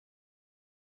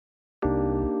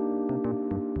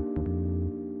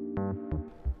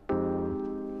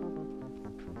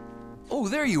Oh,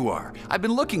 there you are. I've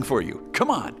been looking for you. Come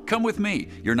on, come with me.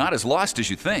 You're not as lost as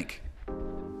you think.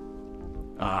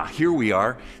 Ah, here we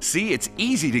are. See, it's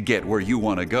easy to get where you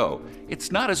want to go.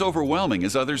 It's not as overwhelming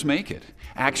as others make it.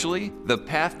 Actually, the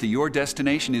path to your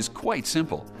destination is quite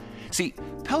simple. See,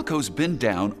 Pelco's been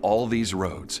down all these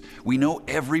roads. We know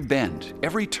every bend,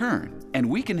 every turn, and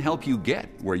we can help you get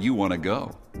where you want to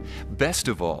go. Best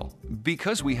of all,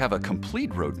 because we have a complete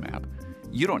roadmap,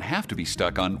 you don't have to be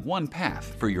stuck on one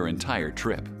path for your entire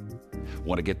trip.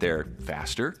 Want to get there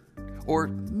faster? Or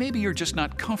maybe you're just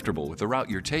not comfortable with the route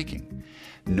you're taking.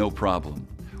 No problem.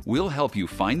 We'll help you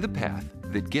find the path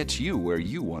that gets you where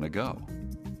you want to go.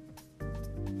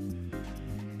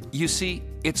 You see,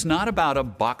 it's not about a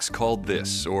box called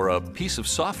this or a piece of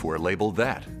software labeled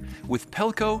that. With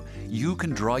Pelco, you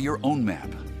can draw your own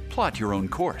map, plot your own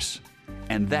course.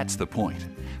 And that's the point.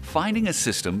 Finding a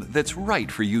system that's right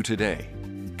for you today,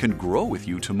 can grow with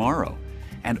you tomorrow,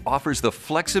 and offers the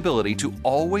flexibility to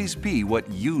always be what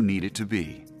you need it to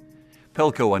be.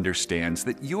 Pelco understands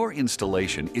that your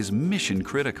installation is mission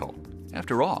critical.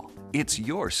 After all, it's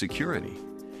your security.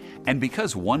 And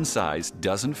because one size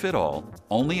doesn't fit all,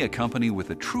 only a company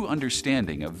with a true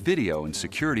understanding of video and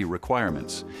security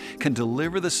requirements can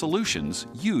deliver the solutions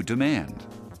you demand.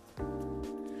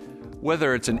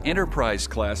 Whether it's an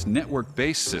enterprise-class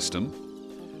network-based system,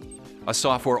 a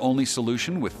software-only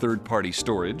solution with third-party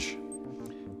storage,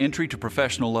 entry to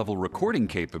professional-level recording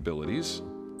capabilities,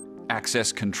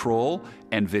 access control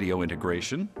and video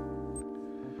integration,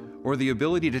 or the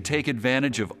ability to take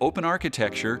advantage of open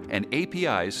architecture and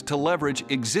APIs to leverage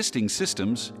existing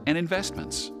systems and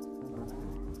investments.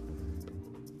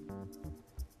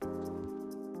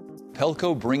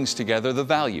 Pelco brings together the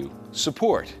value,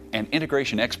 support, and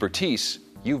integration expertise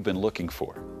you've been looking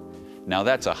for. Now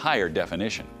that's a higher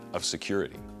definition of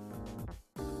security.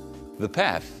 The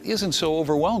path isn't so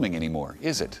overwhelming anymore,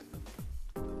 is it?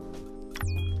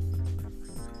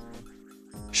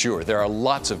 Sure, there are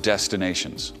lots of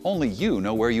destinations. Only you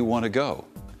know where you want to go.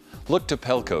 Look to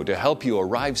Pelco to help you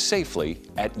arrive safely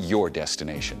at your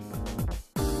destination.